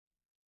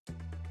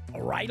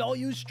All right, all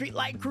you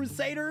Streetlight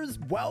Crusaders,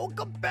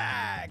 welcome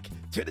back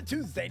to the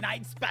Tuesday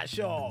Night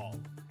Special.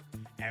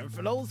 And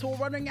for those who are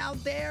running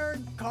out there,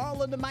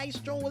 Carla the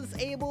Maestro was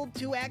able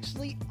to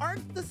actually arc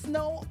the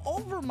snow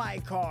over my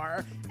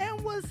car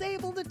and was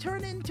able to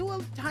turn into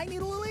a tiny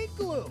little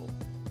igloo.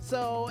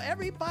 So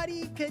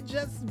everybody could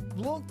just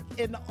look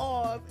in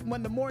awe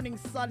when the morning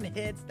sun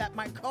hits that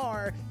my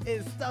car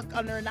is stuck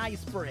under an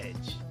ice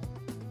bridge.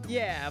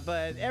 Yeah,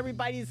 but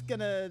everybody's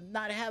gonna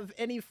not have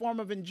any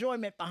form of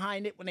enjoyment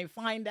behind it when they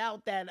find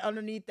out that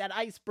underneath that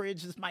ice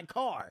bridge is my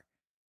car.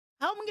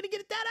 How am I gonna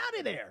get that out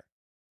of there?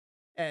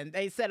 And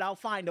they said I'll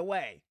find a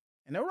way.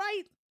 And they're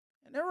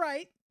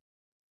right.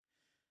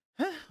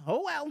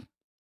 Oh well.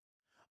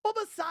 Well,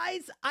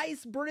 besides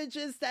ice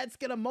bridges that's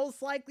gonna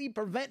most likely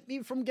prevent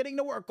me from getting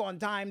to work on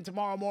time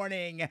tomorrow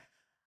morning,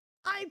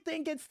 I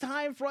think it's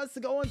time for us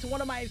to go into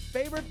one of my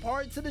favorite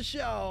parts of the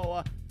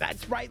show.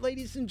 That's right,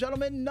 ladies and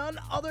gentlemen, none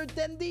other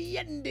than the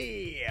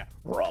Indy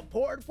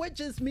Report, which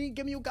is me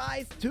giving you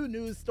guys 2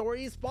 news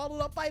stories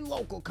followed up by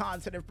local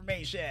concert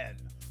information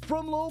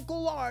from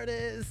local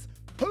artists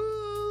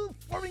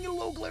performing in a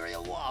local area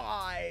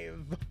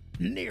live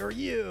near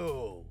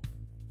you.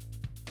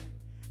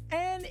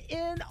 And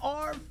in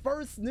our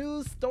first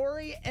news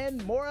story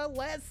and more or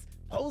less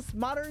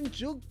postmodern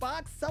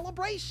jukebox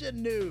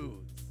celebration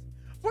news,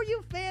 for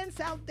you fans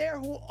out there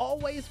who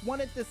always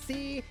wanted to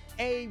see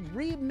a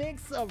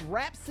remix of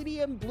Rhapsody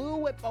in Blue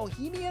with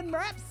Bohemian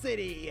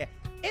Rhapsody,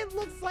 it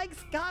looks like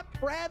Scott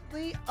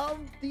Bradley of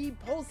the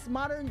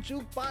Postmodern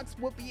Jukebox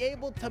will be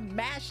able to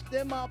mash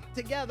them up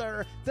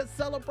together to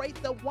celebrate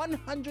the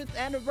 100th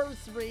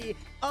anniversary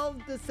of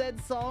the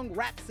said song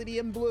Rhapsody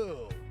in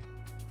Blue.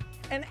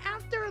 And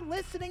after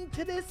listening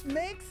to this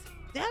mix,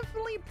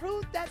 definitely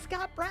proved that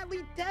Scott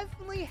Bradley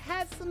definitely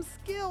has some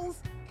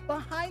skills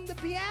behind the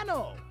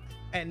piano.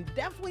 And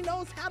definitely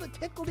knows how to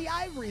tickle the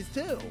ivories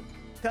too.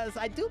 Because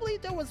I do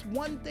believe there was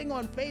one thing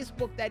on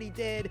Facebook that he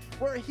did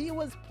where he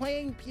was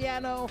playing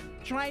piano,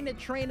 trying to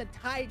train a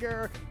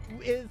tiger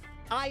with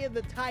Eye of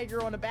the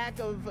Tiger on the back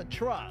of a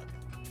truck.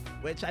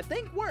 Which I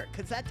think worked,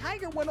 because that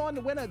tiger went on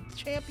to win a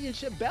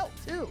championship belt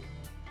too.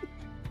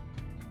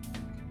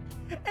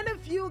 And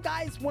if you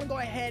guys want to go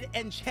ahead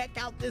and check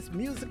out this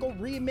musical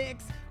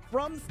remix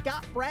from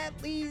Scott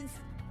Bradley's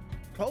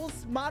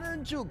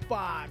Postmodern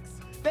Jukebox,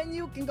 then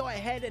you can go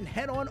ahead and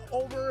head on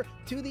over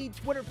to the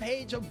Twitter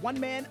page of one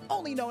man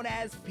only known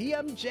as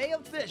PMJ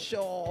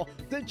Official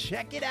to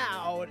check it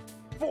out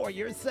for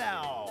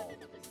yourself.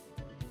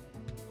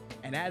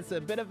 And as a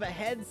bit of a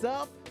heads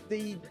up,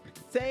 the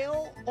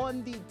sale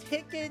on the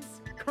tickets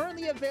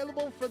currently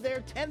available for their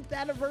 10th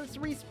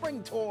anniversary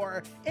spring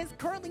tour is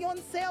currently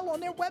on sale on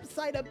their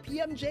website at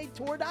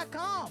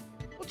pmjtour.com.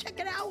 Well, check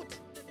it out.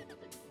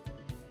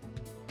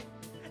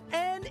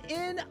 And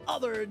in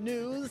other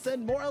news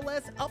and more or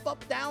less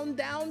up,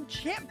 down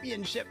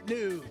championship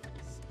news,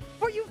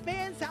 for you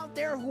fans out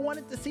there who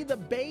wanted to see the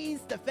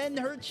Bays defend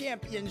her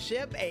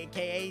championship,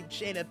 aka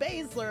Shayna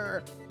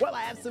Baszler, well,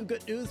 I have some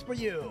good news for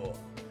you.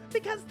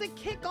 Because to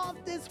kick off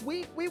this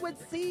week, we would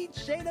see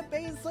Shayna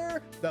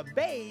Baszler, the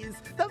Bays,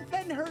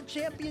 defend her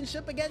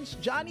championship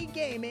against Johnny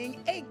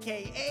Gaming,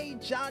 aka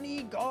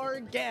Johnny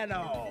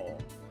Gargano.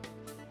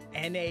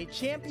 And a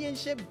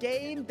championship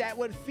game that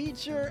would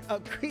feature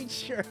a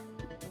creature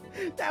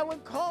that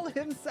would call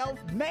himself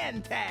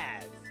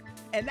Mantaz.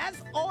 And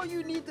that's all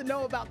you need to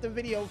know about the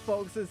video,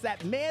 folks, is that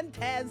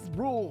Mantaz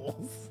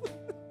rules.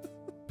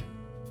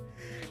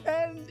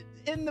 And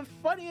in the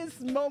funniest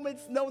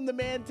moments known to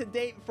man to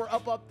date for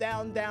Up,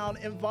 Down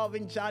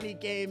involving Johnny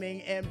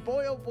Gaming, and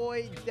boy oh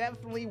boy,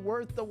 definitely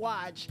worth the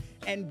watch.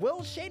 And will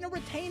Shayna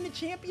retain the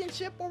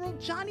championship, or will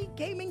Johnny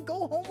Gaming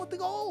go home with the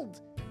gold?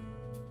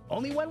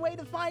 Only one way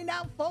to find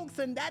out, folks,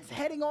 and that's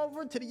heading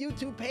over to the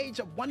YouTube page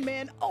of one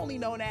man only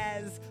known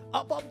as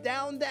Up,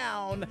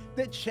 Down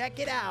to check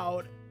it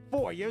out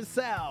for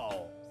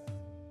yourselves.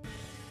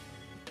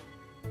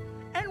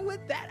 And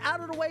with that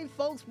out of the way,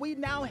 folks, we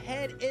now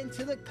head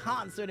into the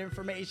concert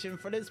information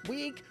for this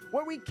week,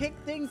 where we kick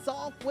things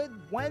off with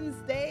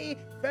Wednesday,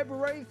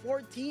 February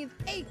 14th,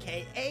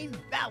 aka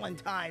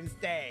Valentine's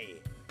Day.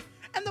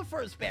 And the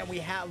first band we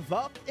have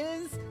up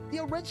is the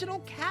Original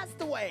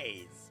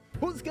Castaways,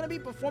 who's going to be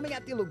performing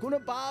at the Laguna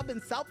Bob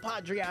in South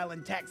Padre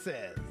Island,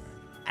 Texas.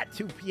 At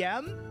 2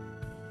 p.m.,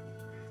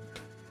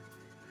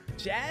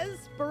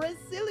 Jazz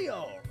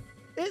Basilio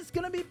is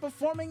going to be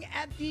performing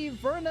at the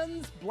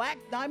Vernon's Black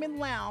Diamond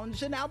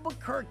Lounge in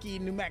Albuquerque,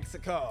 New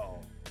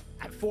Mexico.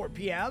 At 4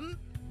 p.m.,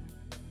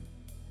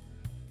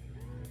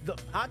 The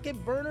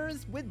Pocket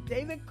Burners with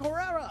David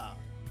Carrera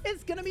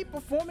is going to be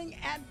performing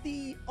at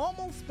the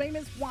Almost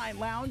Famous Wine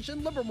Lounge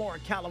in Livermore,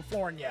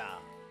 California.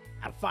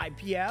 At 5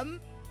 p.m.,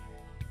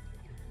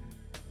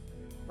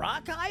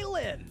 Rock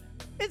Island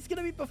is going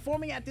to be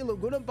performing at the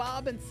Laguna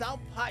Bob in South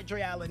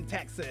Padre Island,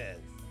 Texas.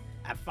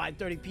 At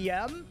 5:30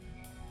 p.m.,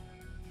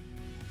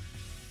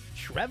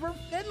 Trevor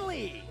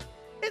Finley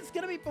is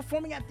going to be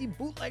performing at the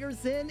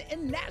Bootleggers Inn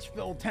in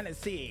Nashville,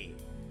 Tennessee.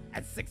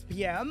 At 6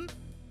 p.m.,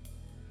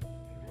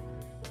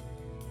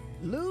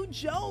 Lou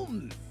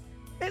Jones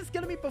is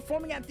going to be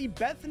performing at the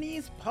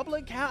Bethany's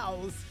Public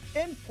House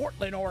in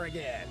Portland,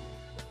 Oregon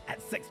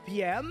at 6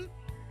 p.m.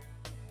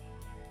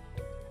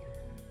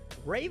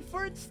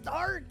 Rayford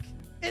Stark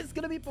is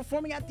going to be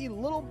performing at the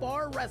Little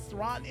Bar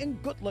Restaurant in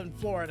Goodland,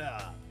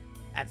 Florida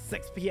at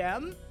 6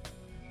 p.m.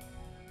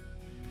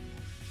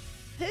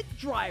 Pit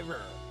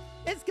Driver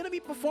is going to be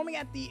performing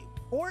at the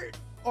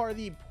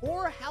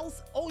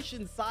Poorhouse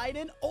Oceanside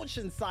in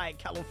Oceanside,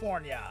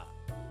 California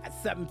at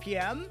 7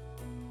 p.m.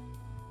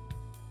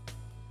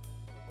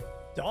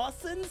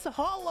 Dawson's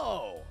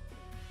Hollow,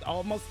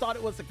 almost thought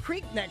it was a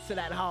creek next to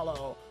that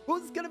hollow,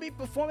 who's going to be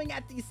performing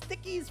at the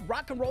Sticky's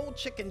Rock and Roll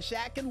Chicken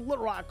Shack in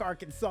Little Rock,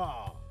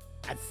 Arkansas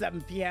at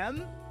 7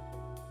 p.m.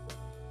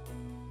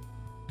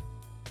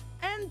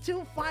 And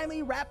to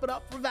finally wrap it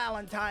up for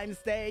Valentine's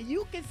Day,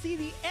 you can see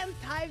the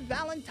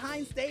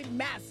Anti-Valentine's Day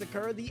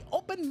Massacre, the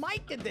open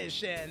mic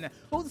edition,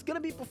 who's going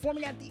to be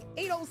performing at the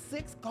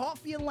 806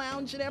 Coffee and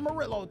Lounge in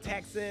Amarillo,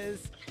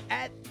 Texas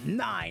at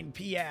 9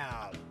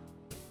 p.m.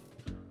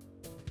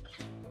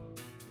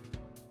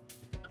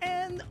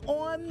 And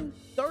on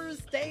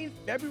Thursday,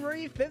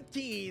 February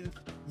 15th,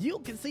 you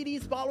can see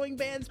these following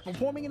bands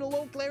performing in a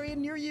local area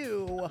near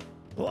you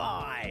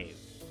live.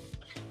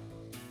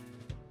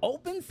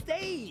 Open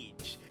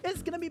Stage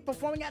is going to be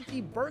performing at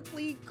the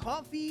Berkeley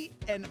Coffee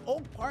and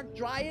Oak Park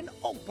Dry in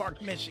Oak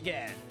Park,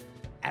 Michigan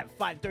at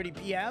 5:30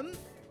 p.m.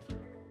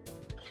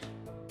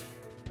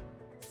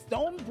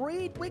 Stone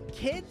Breed with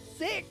Kid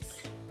 6,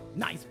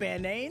 nice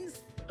band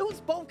names, who's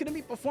both going to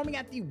be performing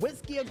at the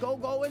Whiskey A Go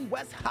Go in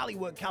West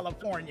Hollywood,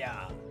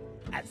 California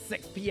at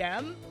 6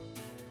 p.m.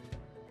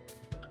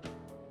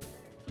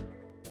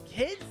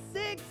 Kid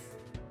 6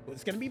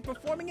 who's going to be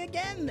performing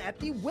again at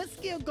the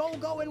Whiskey A Go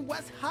Go in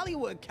West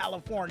Hollywood,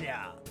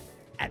 California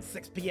at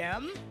 6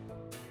 p.m.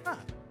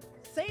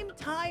 Same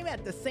time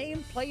at the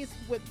same place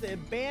with the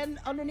band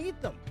underneath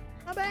them.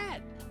 Not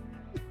bad.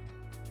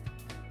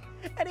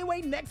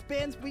 Anyway, next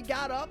bands we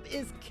got up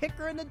is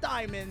Kicker and the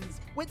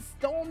Diamonds with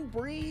Stone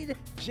Breed,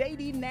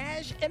 JD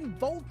Nash, and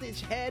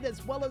Voltage Head,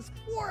 as well as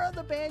 4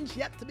 other bands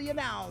yet to be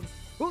announced,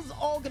 who's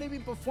all going to be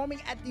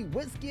performing at the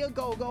Whiskey A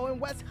Go Go in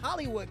West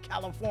Hollywood,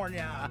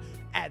 California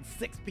at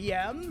 6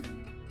 p.m.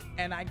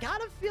 And I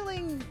got a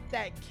feeling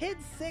that Kid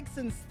 6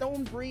 and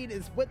Stone Breed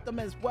is with them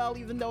as well,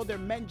 even though they're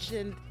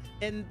mentioned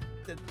in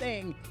the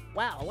thing.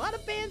 Wow, a lot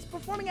of bands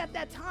performing at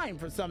that time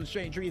for some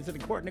strange reason,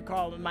 according to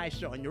Carl and my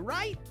show. And you're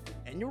right.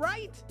 And you're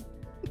right.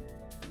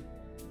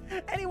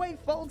 Anyway,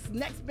 folks,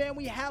 next band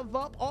we have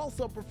up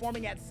also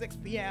performing at 6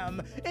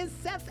 p.m. is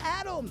Seth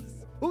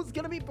Adams, who's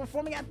going to be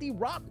performing at the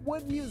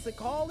Rockwood Music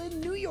Hall in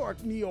New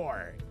York, New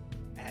York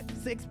at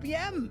 6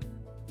 p.m.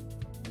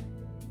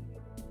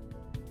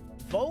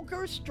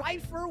 Volker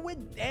Streifer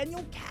with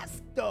Daniel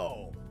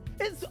Casto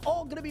is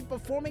all going to be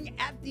performing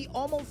at the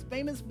Almost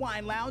Famous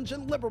Wine Lounge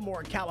in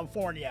Livermore,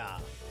 California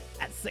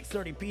at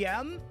 6:30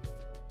 p.m.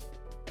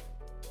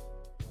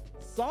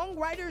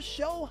 Songwriter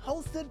show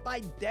hosted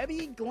by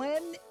Debbie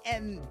Glenn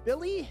and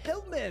Billy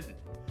Hillman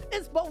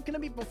is both going to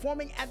be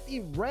performing at the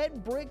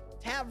Red Brick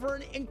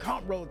Tavern in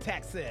Conroe,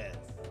 Texas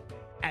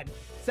at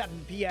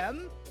 7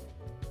 p.m.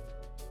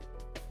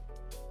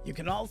 You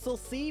can also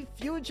see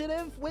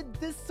Fugitive with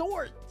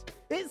Distort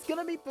is going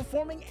to be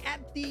performing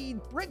at the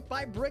Brick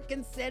by Brick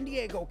in San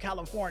Diego,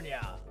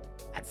 California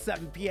at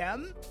 7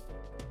 p.m.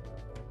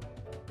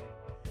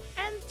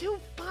 And to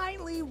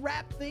finally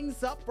wrap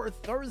things up for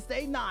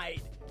Thursday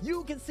night,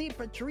 you can see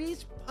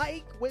Patrice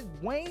Pike with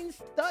Wayne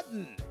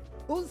Stutton,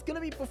 who's going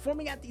to be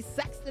performing at the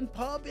Saxton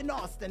Pub in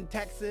Austin,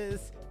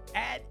 Texas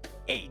at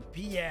 8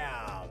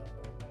 p.m.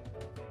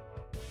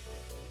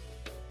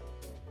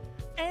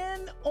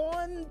 And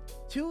on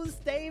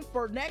Tuesday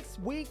for next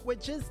week,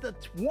 which is the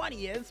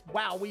 20th,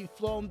 wow, we've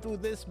flown through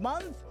this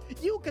month,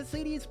 you can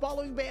see these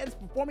following bands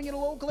performing in a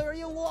local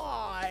area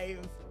live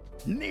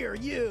near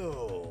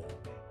you.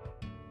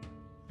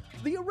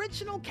 The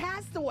Original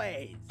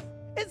Castaways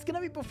is going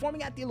to be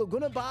performing at the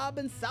Laguna Bob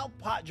in South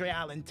Padre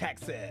Island,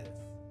 Texas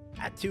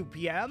at 2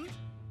 p.m.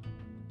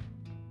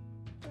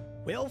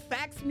 Will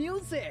Fax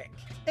Music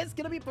is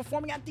going to be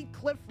performing at the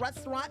Cliff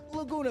Restaurant,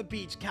 Laguna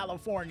Beach,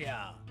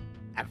 California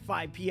at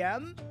 5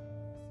 p.m.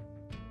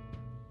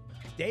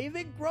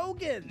 David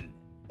Grogan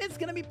is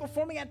going to be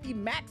performing at the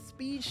Max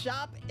Speed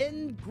Shop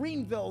in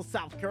Greenville,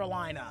 South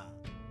Carolina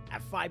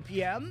at 5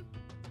 p.m.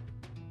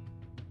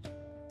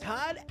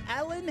 Todd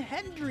Allen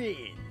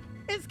Hendry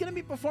is going to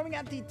be performing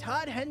at the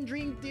Todd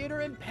Hendry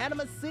Theater in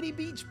Panama City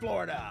Beach,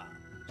 Florida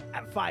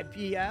at 5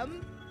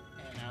 p.m.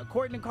 And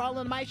according to Carl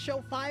and my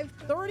show,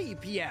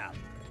 5:30 p.m.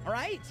 All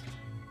right?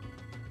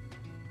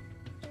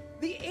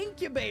 The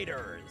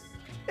Incubators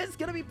is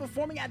going to be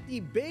performing at the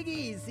Big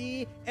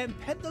Easy in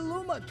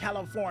Petaluma,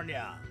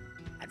 California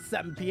at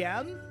 7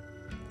 p.m.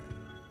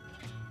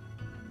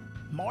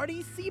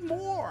 Marty C.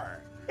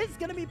 Moore is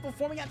going to be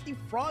performing at the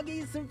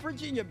Froggies in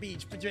Virginia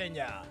Beach,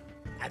 Virginia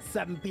at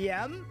 7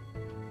 p.m.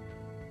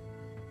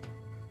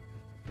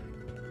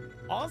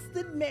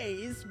 Austin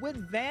Mays with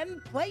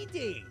Van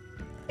Plating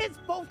is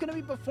both going to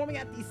be performing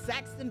at the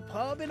Saxton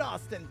Pub in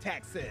Austin,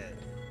 Texas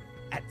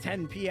at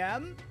 10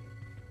 p.m.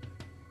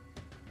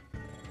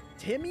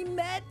 Timmy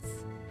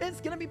Metz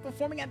is going to be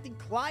performing at the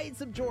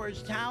Clydes of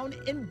Georgetown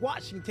in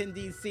Washington,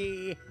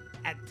 D.C.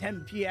 at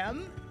 10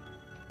 p.m.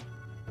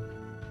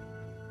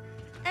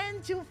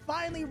 And to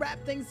finally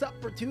wrap things up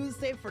for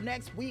Tuesday for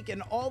next week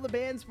and all the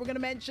bands we're going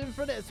to mention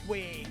for this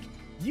week,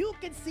 you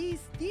can see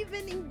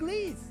Stephen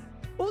Inglis,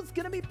 who's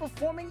going to be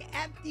performing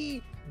at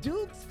the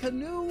Duke's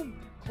Canoe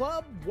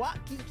Club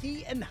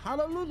Waikiki in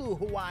Honolulu,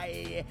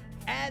 Hawaii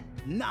at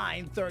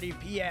 9:30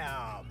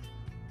 p.m.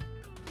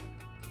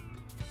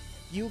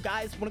 You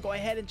guys want to go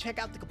ahead and check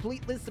out the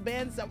complete list of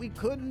bands that we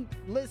couldn't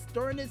list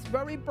during this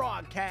very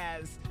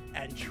broadcast.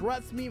 And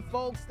trust me,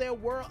 folks, there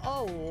were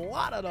a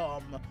lot of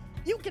them.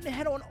 You can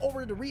head on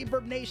over to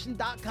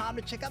ReverbNation.com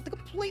to check out the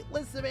complete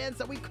list of bands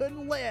that we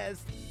couldn't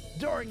list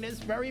during this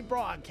very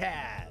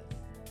broadcast.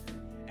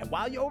 And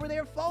while you're over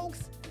there,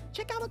 folks,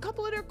 check out a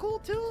couple of their cool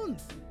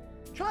tunes.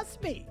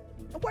 Trust me,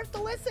 it's worth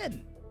the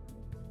listen.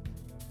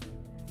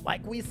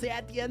 Like we say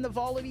at the end of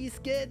all of these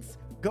skits,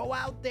 go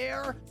out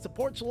there,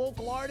 support your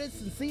local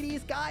artists, and see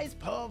these guys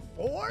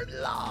perform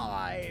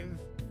live.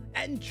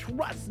 And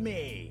trust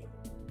me,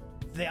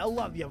 they'll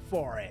love you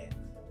for it.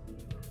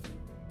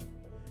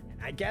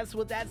 And I guess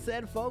with that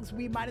said, folks,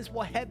 we might as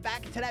well head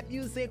back to that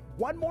music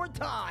one more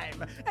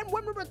time. And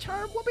when we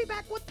return, we'll be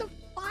back with the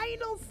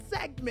final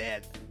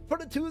segment for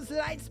the Tuesday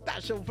Night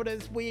Special for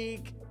this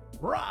week,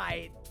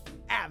 right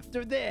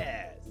after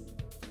this.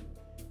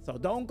 So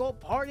don't go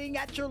partying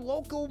at your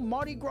local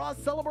Mardi Gras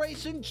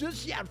celebration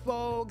just yet,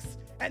 folks,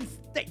 and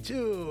stay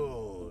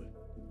tuned.